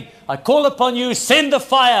praying, I call upon you, send the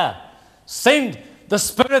fire. Send the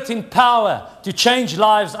Spirit in power to change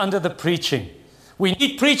lives under the preaching. We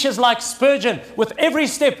need preachers like Spurgeon with every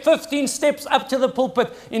step, 15 steps up to the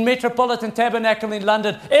pulpit in Metropolitan Tabernacle in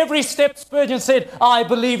London. Every step Spurgeon said, I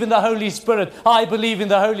believe in the Holy Spirit. I believe in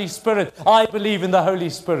the Holy Spirit. I believe in the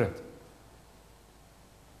Holy Spirit.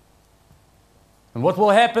 And what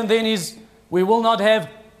will happen then is we will not have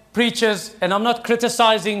preachers, and I'm not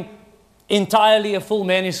criticizing entirely a full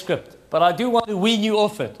manuscript, but I do want to wean you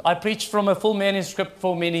off it. I preached from a full manuscript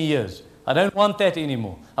for many years. I don't want that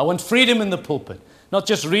anymore. I want freedom in the pulpit. Not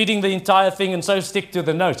just reading the entire thing and so stick to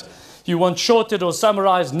the notes. You want shorted or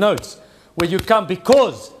summarized notes where you come,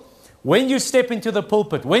 because When you step into the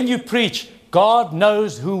pulpit, when you preach, God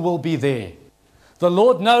knows who will be there. The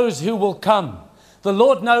Lord knows who will come. The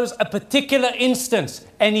Lord knows a particular instance,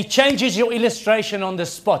 and He changes your illustration on the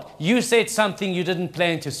spot. You said something you didn't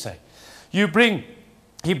plan to say. He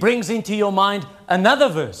brings into your mind another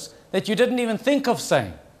verse that you didn't even think of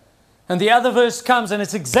saying. And the other verse comes and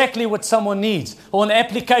it's exactly what someone needs, or an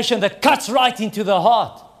application that cuts right into the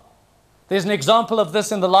heart. There's an example of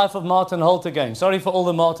this in the life of Martin Holt again. Sorry for all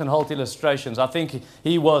the Martin Holt illustrations. I think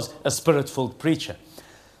he was a spirit-filled preacher.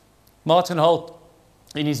 Martin Holt,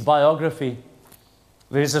 in his biography,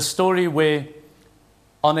 there's a story where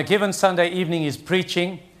on a given Sunday evening he's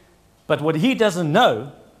preaching, but what he doesn't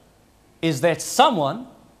know is that someone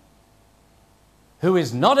who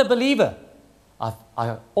is not a believer,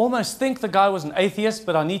 I almost think the guy was an atheist,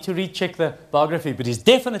 but I need to recheck the biography, but he's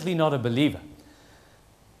definitely not a believer.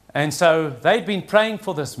 And so they'd been praying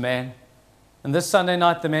for this man, and this Sunday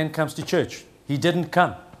night the man comes to church. He didn't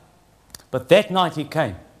come, but that night he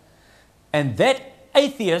came. And that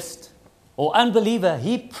atheist or unbeliever,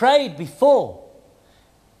 he prayed before.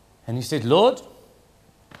 And he said, Lord,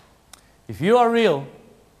 if you are real,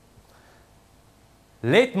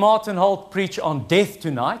 let Martin Holt preach on death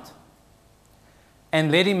tonight, and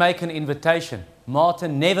let him make an invitation.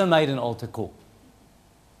 Martin never made an altar call.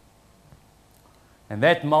 And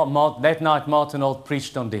that night Martin Holt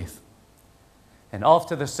preached on death. And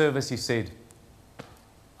after the service he said,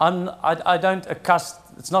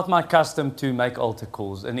 it's not my custom to make altar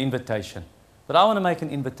calls, an invitation. But I want to make an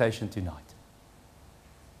invitation tonight.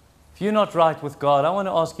 If you're not right with God, I want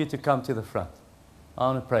to ask you to come to the front. I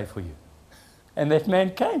want to pray for you. And that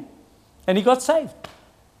man came. And he got saved.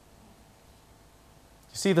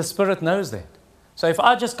 You see, the Spirit knows that. So if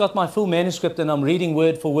I just got my full manuscript and I'm reading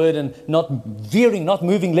word for word and not veering, not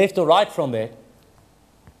moving left or right from there,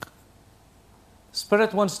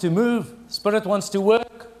 Spirit wants to move. Spirit wants to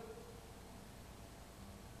work.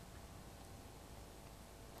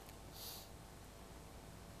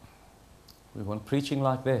 We want preaching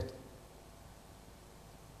like that,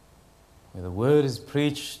 where the word is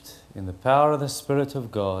preached in the power of the Spirit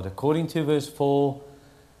of God. According to verse 4,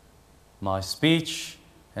 my speech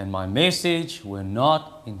and my message were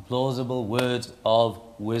not in plausible words of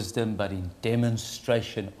wisdom, but in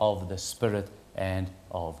demonstration of the Spirit and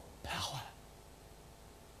of power.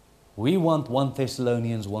 We want 1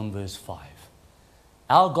 Thessalonians 1 verse 5.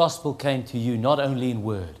 Our gospel came to you not only in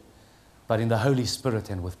word, but in the Holy Spirit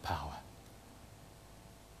and with power.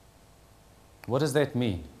 What does that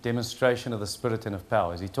mean? Demonstration of the Spirit and of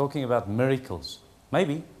power. Is he talking about miracles?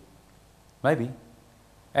 Maybe. Maybe.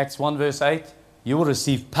 Acts 1 verse 8. You will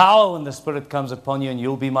receive power when the Spirit comes upon you, and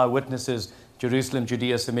you'll be my witnesses, Jerusalem,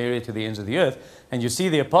 Judea, Samaria, to the ends of the earth. And you see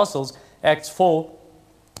the apostles, Acts 4,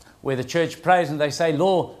 where the church prays and they say,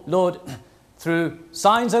 Lord, through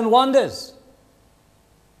signs and wonders,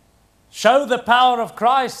 show the power of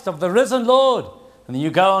Christ, of the risen Lord. And then you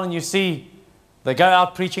go on and you see, they go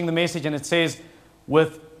out preaching the message, and it says,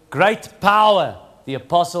 with great power, the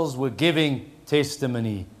apostles were giving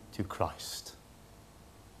testimony to Christ.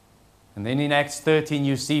 And then in Acts 13,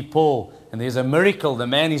 you see Paul, and there's a miracle. The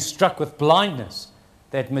man is struck with blindness,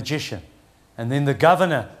 that magician. And then the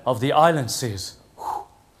governor of the island says,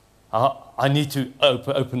 I need to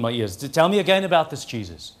open my ears. Tell me again about this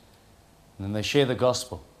Jesus. And then they share the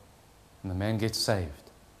gospel, and the man gets saved.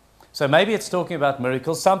 So maybe it's talking about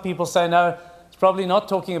miracles. Some people say, no, it's probably not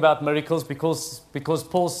talking about miracles because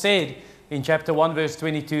Paul said in chapter 1, verse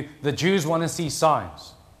 22, the Jews want to see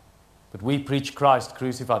signs. But we preach Christ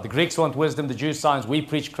crucified. The Greeks want wisdom, the Jews signs. We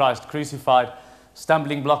preach Christ crucified,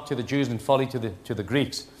 stumbling block to the Jews and folly to the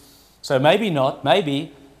Greeks. So maybe not,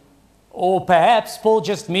 maybe, or perhaps Paul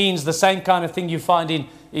just means the same kind of thing you find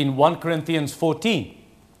in 1 Corinthians 14,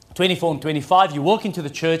 24 and 25. You walk into the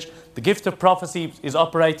church, the gift of prophecy is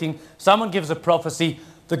operating. Someone gives a prophecy.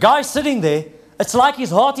 The guy sitting there, it's like his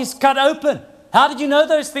heart is cut open. How did you know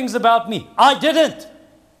those things about me? I didn't.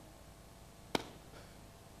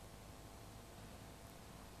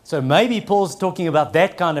 So maybe Paul's talking about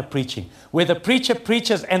that kind of preaching, where the preacher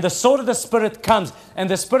preaches and the sword of the Spirit comes, and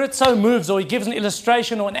the Spirit so moves, or he gives an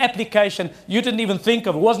illustration or an application you didn't even think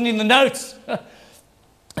of. It wasn't in the notes.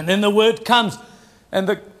 And then the word comes, and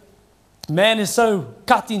the man is so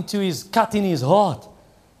cut in his heart.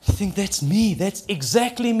 You think, that's me. That's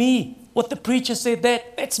exactly me. What the preacher said,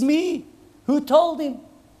 that's me. Who told him?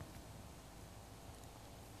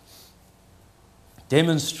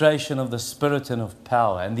 Demonstration of the Spirit and of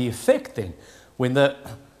power. And the effect then, when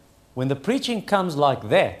the preaching comes like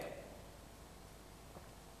that,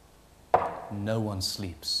 no one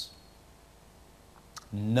sleeps.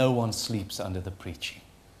 No one sleeps under the preaching.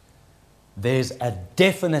 there's a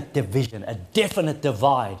definite division, a definite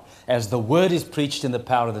divide. As the word is preached in the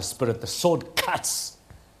power of the Spirit, the sword cuts.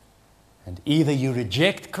 And either you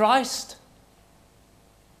reject Christ,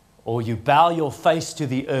 or you bow your face to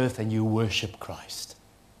the earth and you worship Christ.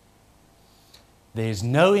 There's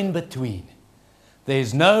no in between.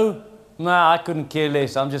 There's no, I couldn't care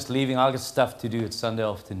less. I'm just leaving. I've got stuff to do. It's Sunday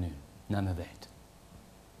afternoon. None of that.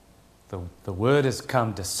 The word has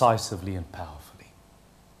come decisively and powerfully.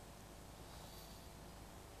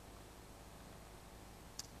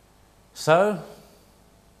 So,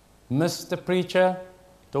 Mr. Preacher,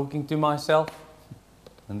 talking to myself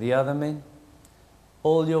and the other men,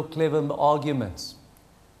 all your clever arguments,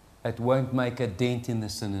 it won't make a dent in the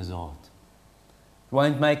sinner's heart. It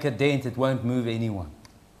won't make a dent. It won't move anyone.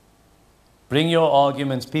 Bring your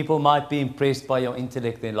arguments. People might be impressed by your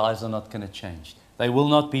intellect. Their lives are not going to change. They will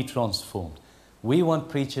not be transformed. We want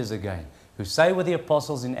preachers again who say with the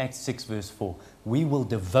apostles in Acts 6 verse 4, we will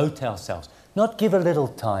devote ourselves, not give a little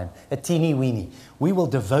time, a teeny weeny. We will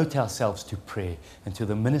devote ourselves to prayer and to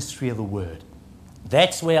the ministry of the word.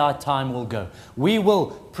 That's where our time will go. We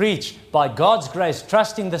will preach by God's grace,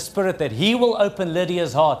 trusting the Spirit that He will open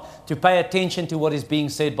Lydia's heart to pay attention to what is being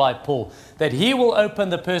said by Paul. That He will open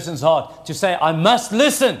the person's heart to say, I must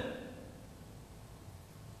listen.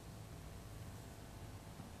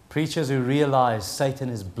 Preachers who realize Satan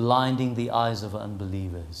is blinding the eyes of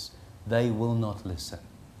unbelievers, they will not listen.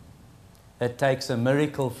 It takes a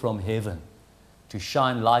miracle from heaven to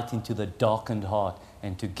shine light into the darkened heart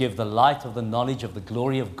and to give the light of the knowledge of the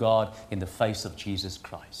glory of God in the face of Jesus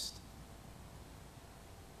Christ.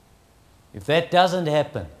 If that doesn't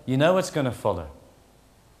happen, you know what's going to follow.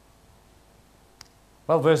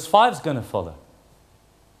 Well, verse 5 is going to follow.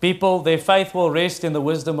 People, their faith will rest in the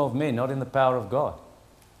wisdom of men, not in the power of God.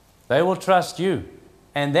 They will trust you,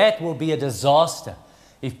 and that will be a disaster.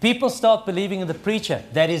 If people start believing in the preacher,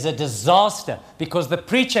 that is a disaster, because the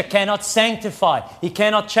preacher cannot sanctify. He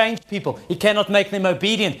cannot change people. He cannot make them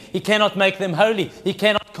obedient. He cannot make them holy. He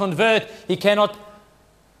cannot convert. He cannot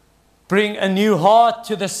bring a new heart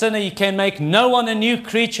to the sinner. He can make no one a new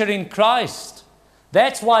creature in Christ.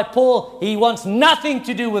 That's why Paul, he wants nothing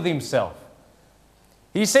to do with himself.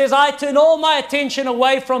 He says, I turn all my attention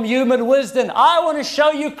away from human wisdom. I want to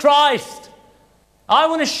show you Christ. I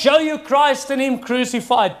want to show you Christ and Him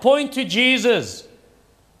crucified. Point to Jesus.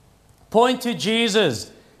 Point to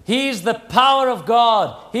Jesus. He's the power of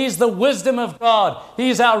God. He's the wisdom of God.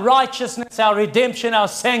 He's our righteousness, our redemption, our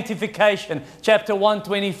sanctification. Chapter 1,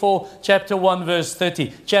 24, chapter 1, verse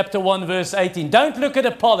 30, chapter 1, verse 18. Don't look at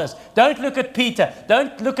Apollos. Don't look at Peter.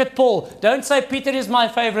 Don't look at Paul. Don't say Peter is my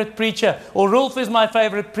favorite preacher, or Rolf is my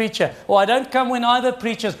favorite preacher, or I don't come when either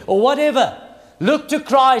preaches, or whatever. Look to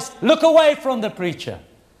Christ. Look away from the preacher.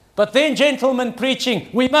 But then, gentlemen preaching,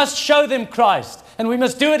 we must show them Christ. And we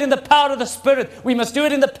must do it in the power of the Spirit. We must do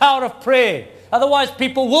it in the power of prayer. Otherwise,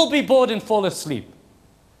 people will be bored and fall asleep.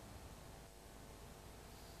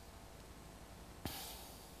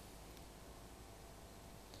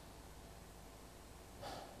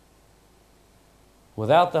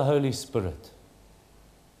 Without the Holy Spirit,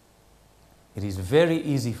 it is very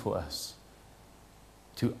easy for us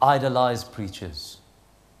to idolize preachers.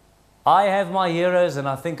 I have my heroes, and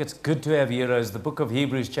I think it's good to have heroes. The book of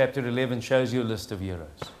Hebrews chapter 11 shows you a list of heroes.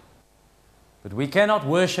 But we cannot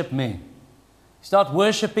worship men. You start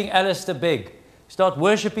worshiping Alistair Begg. You start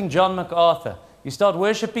worshiping John MacArthur. You start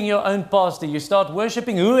worshiping your own pastor. You start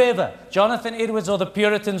worshiping whoever, Jonathan Edwards or the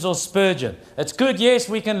Puritans or Spurgeon. It's good, yes,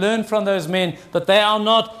 we can learn from those men, but they are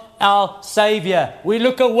not our Savior. We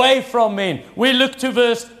look away from men. We look to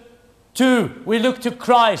verse 2. We look to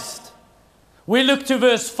Christ. We look to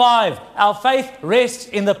verse 5. Our faith rests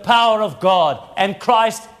in the power of God, and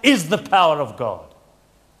Christ is the power of God.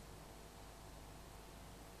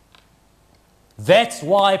 That's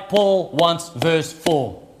why Paul wants verse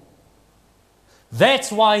 4.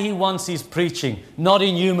 That's why he wants his preaching, not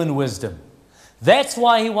in human wisdom. That's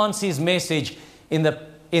why he wants his message in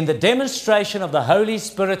the demonstration of the Holy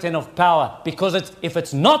Spirit and of power, because if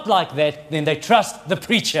it's not like that, then they trust the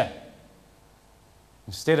preacher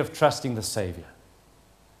instead of trusting the Savior.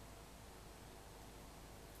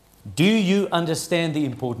 Do you understand the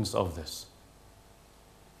importance of this?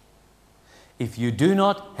 If you do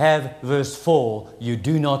not have verse 4, you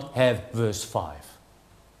do not have verse 5.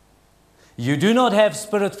 You do not have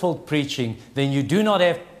Spirit-filled preaching, then you do not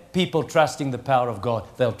have people trusting the power of God.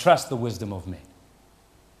 They'll trust the wisdom of men.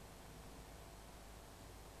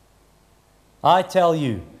 I tell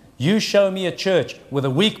you, you show me a church with a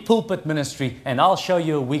weak pulpit ministry, and I'll show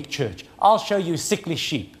you a weak church. I'll show you sickly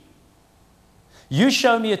sheep. You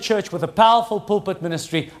show me a church with a powerful pulpit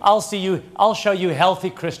ministry, I'll show you healthy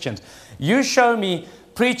Christians. You show me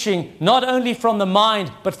preaching not only from the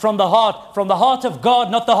mind, but from the heart of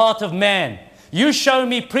God, not the heart of man. You show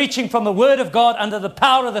me preaching from the Word of God under the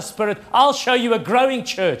power of the Spirit, I'll show you a growing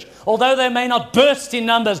church. Although they may not burst in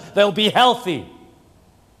numbers, they'll be healthy.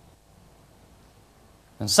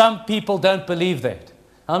 And some people don't believe that.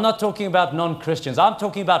 I'm not talking about non-Christians. I'm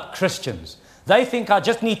talking about Christians. They think I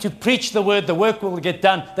just need to preach the Word, the work will get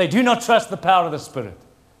done. They do not trust the power of the Spirit.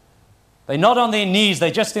 They're not on their knees,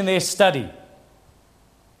 they're just in their study.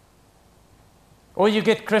 Or you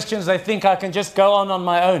get Christians, they think I can just go on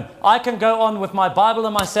my own. I can go on with my Bible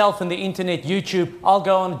and myself and the internet, YouTube. I'll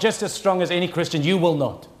go on just as strong as any Christian. You will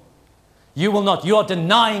not. You will not. You are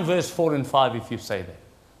denying verse 4 and 5 if you say that.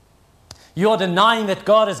 You are denying that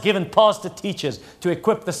God has given pastor teachers to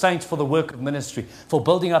equip the saints for the work of ministry, for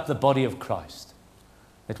building up the body of Christ.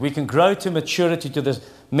 That we can grow to maturity, to the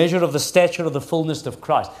measure of the stature of the fullness of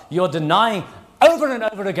Christ. You are denying over and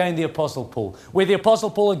over again the Apostle Paul, where the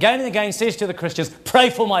Apostle Paul again and again says to the Christians, pray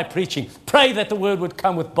for my preaching. Pray that the word would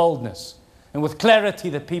come with boldness and with clarity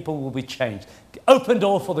that people will be changed. Open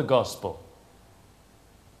door for the gospel.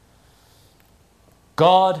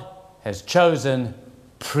 God has chosen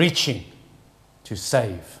preaching to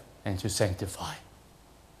save and to sanctify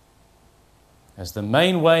as the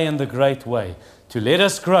main way and the great way to let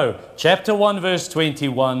us grow. Chapter 1 verse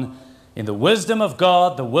 21, in the wisdom of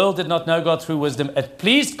God, the world did not know God through wisdom. It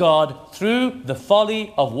pleased God through the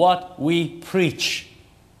folly of what we preach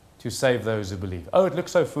to save those who believe. Oh, it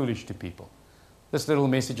looks so foolish to people. This little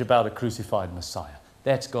message about a crucified Messiah.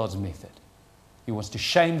 That's God's method. He wants to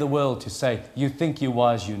shame the world to say, you think you're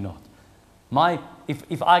wise, you're not.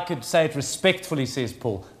 If I could say it respectfully, says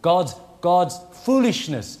Paul, God's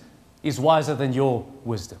foolishness is wiser than your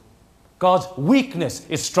wisdom. God's weakness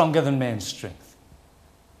is stronger than man's strength.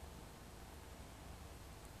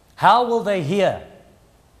 How will they hear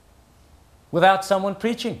without someone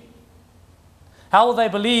preaching? How will they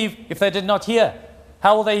believe if they did not hear?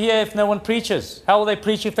 How will they hear if no one preaches? How will they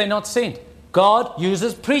preach if they're not sent? God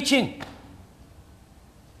uses preaching.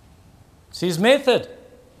 It's His method.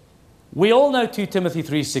 We all know 2 Timothy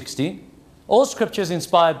 3:16. All Scripture is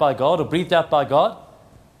inspired by God or breathed out by God.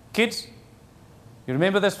 Kids, you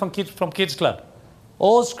remember this from Kids Club?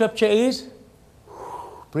 All Scripture is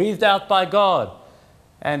breathed out by God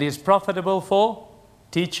and is profitable for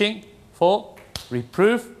teaching, for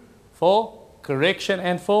reproof, for correction,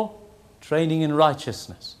 and for training in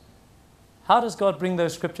righteousness. How does God bring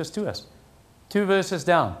those Scriptures to us? 2 verses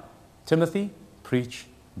down. Timothy, preach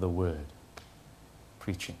the word.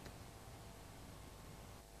 Preaching.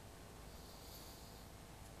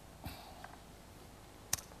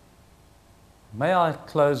 May I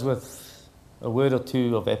close with a word or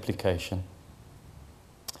two of application?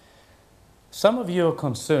 Some of you are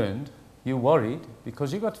concerned, you're worried,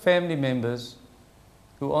 because you've got family members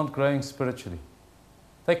who aren't growing spiritually.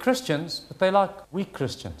 They're Christians, but they're like weak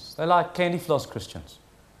Christians. They're like candy floss Christians.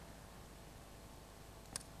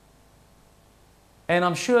 And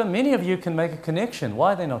I'm sure many of you can make a connection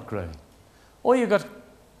why they're not growing. Or you've got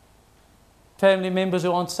family members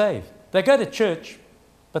who aren't saved. They go to church,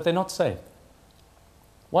 but they're not saved.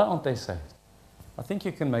 Why aren't they saved? I think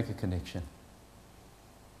you can make a connection.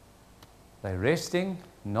 They're resting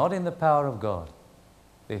not in the power of God,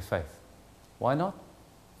 their faith. Why not?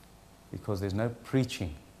 Because there's no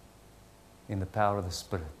preaching in the power of the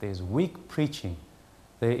Spirit. There's weak preaching.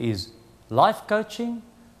 There is life coaching.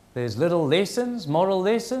 There's little lessons, moral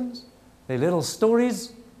lessons. There are little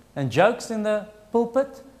stories and jokes in the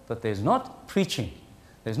pulpit, but there's not preaching.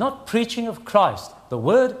 There's not preaching of Christ, the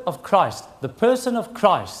Word of Christ, the person of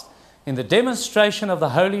Christ, in the demonstration of the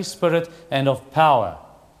Holy Spirit and of power.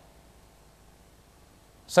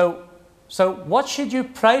 So what should you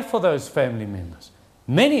pray for those family members?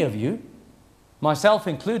 Many of you, myself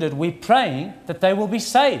included, we're praying that they will be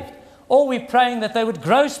saved. Or we're praying that they would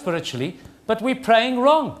grow spiritually, but we're praying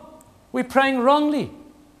wrong. We're praying wrongly.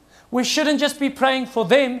 We shouldn't just be praying for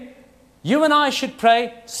them. You and I should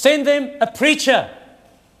pray, send them a preacher.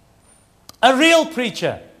 A real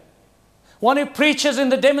preacher. One who preaches in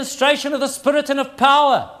the demonstration of the Spirit and of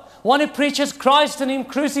power. One who preaches Christ and Him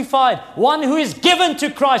crucified. One who is given to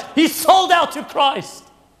Christ. He's sold out to Christ.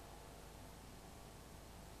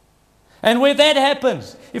 And where that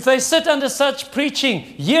happens, if they sit under such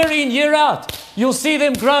preaching year in, year out, you'll see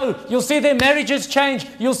them grow. You'll see their marriages change.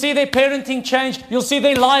 You'll see their parenting change. You'll see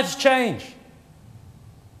their lives change.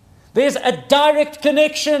 There's a direct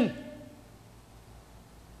connection.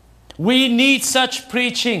 We need such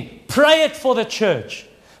preaching. Pray it for the church.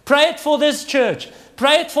 Pray it for this church.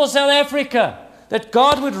 Pray it for South Africa. that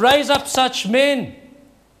God would raise up such men.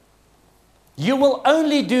 You will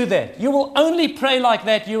only do that. You will only pray like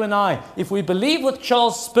that, you and I, if we believe with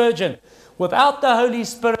Charles Spurgeon. Without the Holy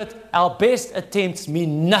Spirit, our best attempts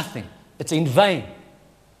mean nothing. It's in vain.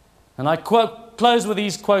 And I close with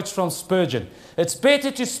these quotes from Spurgeon. It's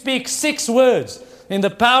better to speak 6 words in the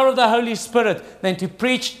power of the Holy Spirit than to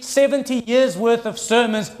preach 70 years worth of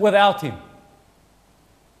sermons without Him.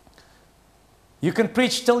 You can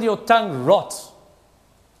preach till your tongue rots,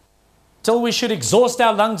 till we should exhaust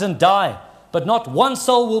our lungs and die, but not one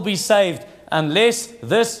soul will be saved unless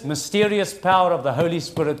this mysterious power of the Holy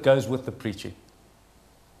Spirit goes with the preaching.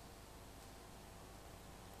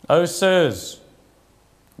 Oh, sirs,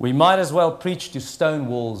 we might as well preach to stone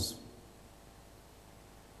walls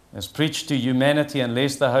as preach to humanity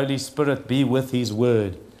unless the Holy Spirit be with His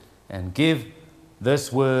word and give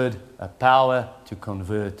this word a power to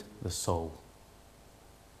convert the soul.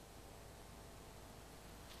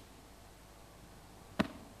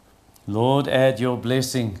 Lord, add your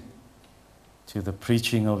blessing to the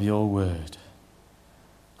preaching of your word.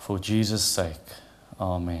 For Jesus' sake,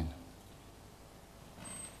 amen.